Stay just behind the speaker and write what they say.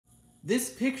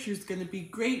This picture's gonna be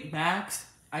great, Max.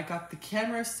 I got the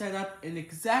camera set up in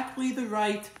exactly the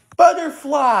right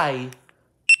butterfly.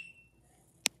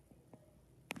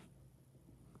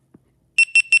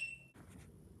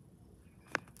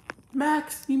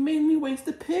 Max, you made me waste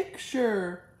a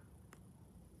picture.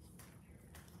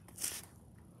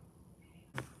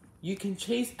 You can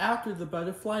chase after the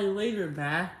butterfly later,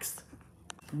 Max.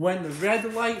 When the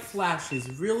red light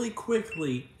flashes really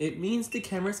quickly, it means the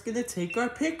camera's gonna take our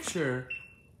picture.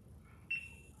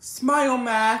 Smile,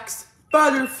 Max!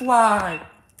 Butterfly!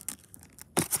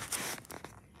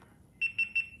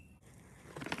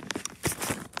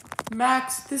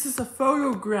 Max, this is a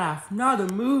photograph, not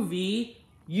a movie.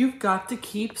 You've got to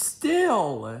keep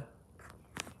still.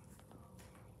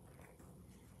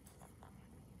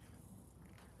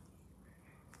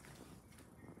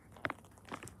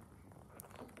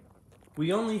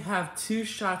 We only have 2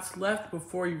 shots left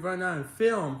before we run out of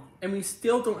film, and we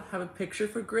still don't have a picture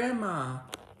for Grandma.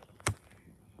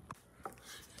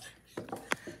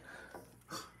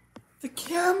 The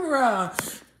camera!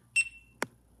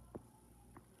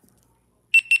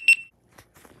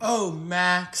 Oh,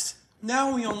 Max,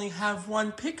 now we only have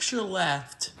 1 picture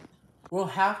left. We'll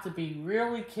have to be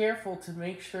really careful to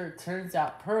make sure it turns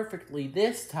out perfectly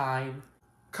this time.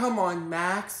 Come on,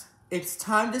 Max. It's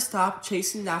time to stop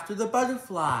chasing after the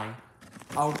butterfly.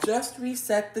 I'll just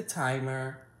reset the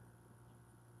timer.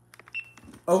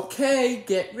 Okay,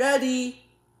 get ready.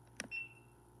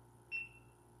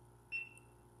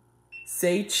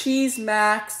 Say cheese,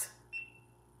 Max.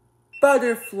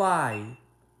 Butterfly.